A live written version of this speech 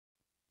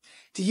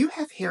Do you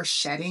have hair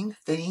shedding,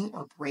 thinning,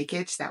 or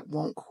breakage that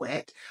won't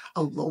quit?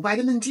 A low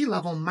vitamin D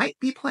level might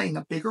be playing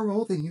a bigger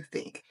role than you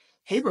think.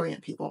 Hey,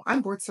 brilliant people.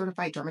 I'm board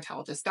certified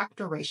dermatologist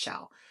Dr.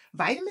 Rachel.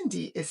 Vitamin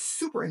D is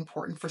super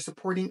important for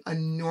supporting a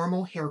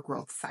normal hair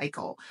growth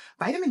cycle.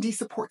 Vitamin D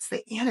supports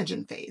the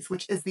anagen phase,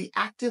 which is the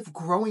active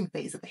growing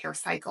phase of the hair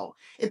cycle.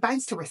 It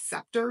binds to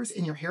receptors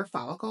in your hair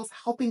follicles,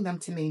 helping them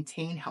to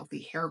maintain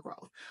healthy hair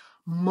growth.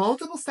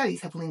 Multiple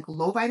studies have linked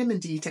low vitamin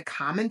D to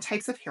common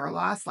types of hair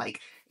loss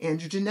like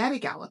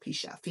androgenetic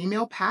alopecia,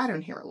 female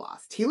pattern hair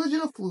loss,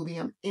 telogen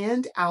effluvium,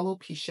 and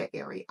alopecia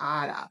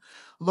areata.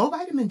 Low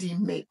vitamin D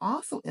may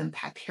also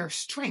impact hair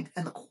strength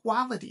and the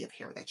quality of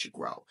hair that you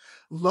grow.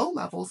 Low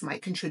levels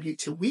might contribute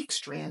to weak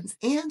strands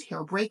and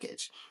hair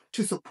breakage.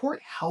 To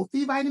support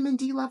healthy vitamin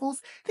D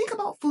levels, think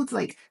about foods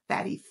like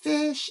fatty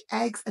fish,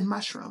 eggs, and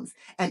mushrooms.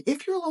 And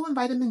if you're low in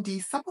vitamin D,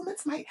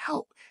 supplements might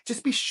help.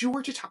 Just be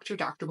sure to talk to your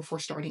doctor before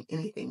starting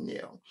anything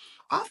new.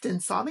 Often,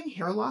 solving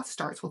hair loss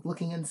starts with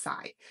looking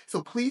inside.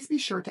 So please be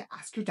sure to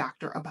ask your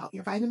doctor about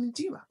your vitamin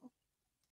D level.